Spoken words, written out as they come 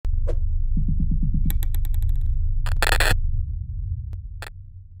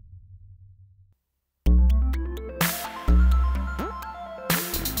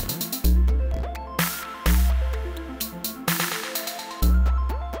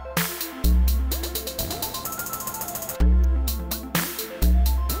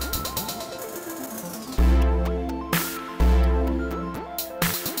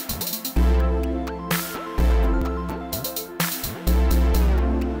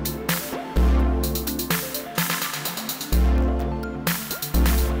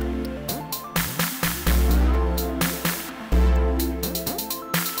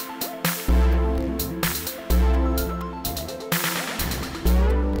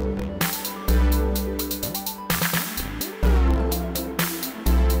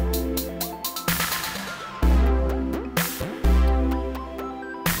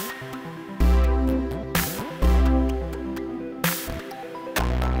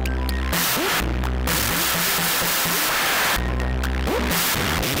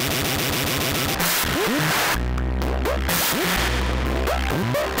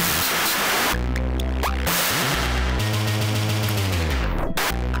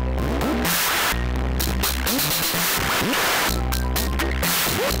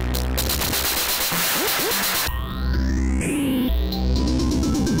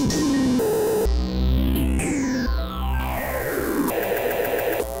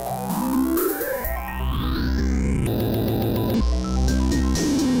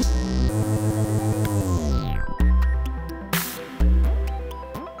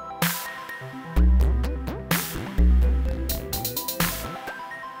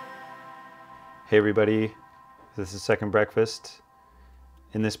Hey everybody, this is Second Breakfast.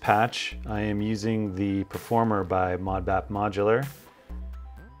 In this patch, I am using the Performer by Modbap Modular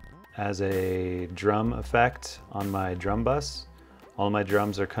as a drum effect on my drum bus. All my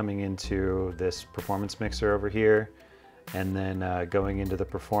drums are coming into this performance mixer over here and then going into the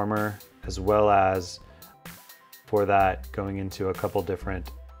Performer, as well as for that going into a couple different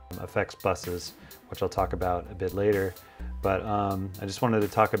effects buses, which I'll talk about a bit later. But I just wanted to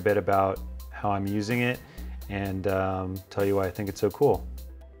talk a bit about how I'm using it and tell you why I think it's so cool.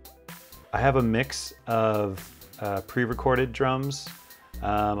 I have a mix of pre-recorded drums,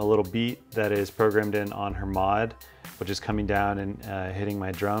 a little beat that is programmed in on her mod, which is coming down and hitting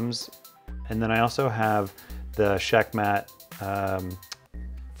my drums. And then I also have the Shackmat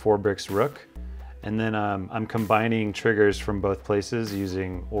 4-bricks Rook. And then I'm combining triggers from both places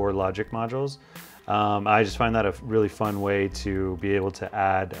using OR Logic modules. I just find that a really fun way to be able to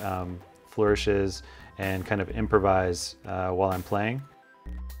add flourishes and kind of improvise while I'm playing.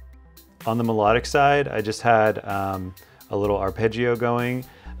 On the melodic side, I just had a little arpeggio going,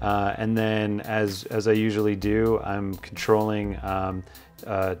 and then as I usually do, I'm controlling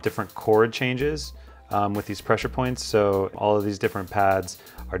different chord changes with these pressure points. So all of these different pads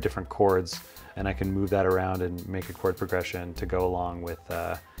are different chords, and I can move that around and make a chord progression to go along with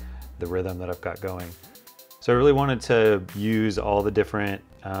the rhythm that I've got going. So I really wanted to use all the different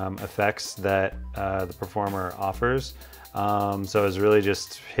effects that the Performer offers. So I was really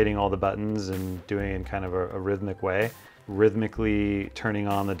just hitting all the buttons and doing it in kind of a rhythmic way. Rhythmically turning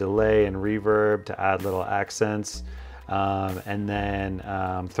on the delay and reverb to add little accents, and then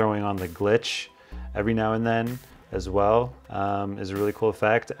throwing on the glitch every now and then as well is a really cool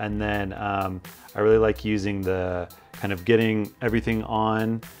effect. And then I really like using the kind of getting everything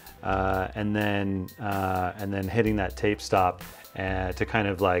on and then hitting that tape stop to kind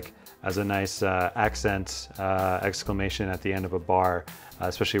of like as a nice accent exclamation at the end of a bar,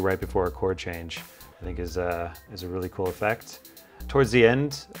 especially right before a chord change. I think is a really cool effect. Towards the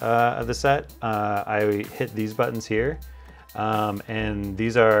end of the set, I hit these buttons here, and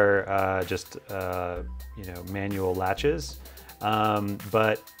these are just manual latches.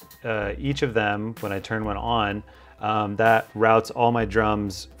 But each of them, when I turn one on, that routes all my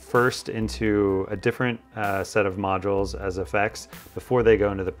drums first into a different set of modules as effects before they go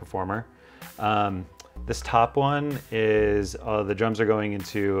into the Performer. This top one is the drums are going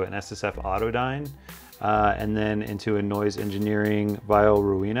into an SSF Autodyne and then into a Noise Engineering Viol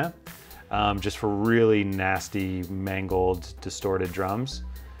Ruina, just for really nasty, mangled, distorted drums.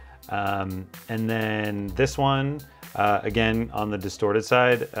 And then this one, again, on the distorted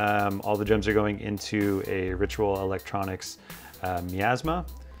side, all the drums are going into a Ritual Electronics Miasma,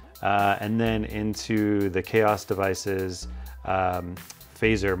 and then into the Chaos Devices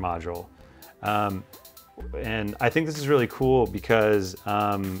phaser module. And I think this is really cool because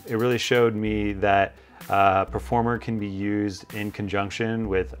it really showed me that Performer can be used in conjunction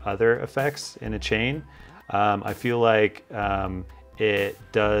with other effects in a chain. I feel like it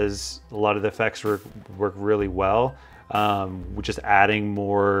does a lot of the effects work really well, with just adding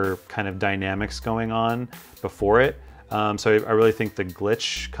more kind of dynamics going on before it. So I really think the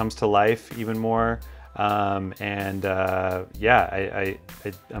glitch comes to life even more. Yeah,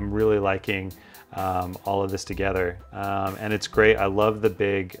 I'm really liking all of this together. And it's great. I love the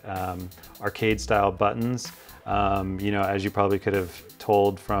big arcade style buttons. As you probably could have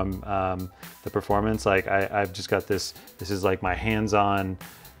told from the performance, like I've just got this is like my hands-on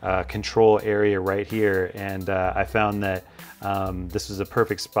control area right here. And I found that this was a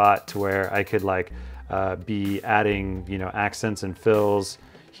perfect spot to where I could like be adding, accents and fills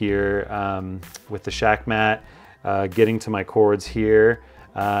here with the Shackmat, getting to my chords here,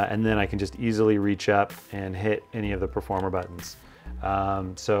 and then I can just easily reach up and hit any of the Performer buttons.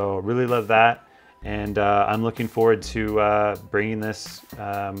 So really love that. And I'm looking forward to bringing this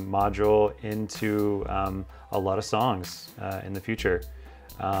module into a lot of songs in the future.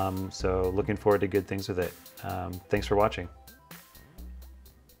 So looking forward to good things with it. Thanks for watching.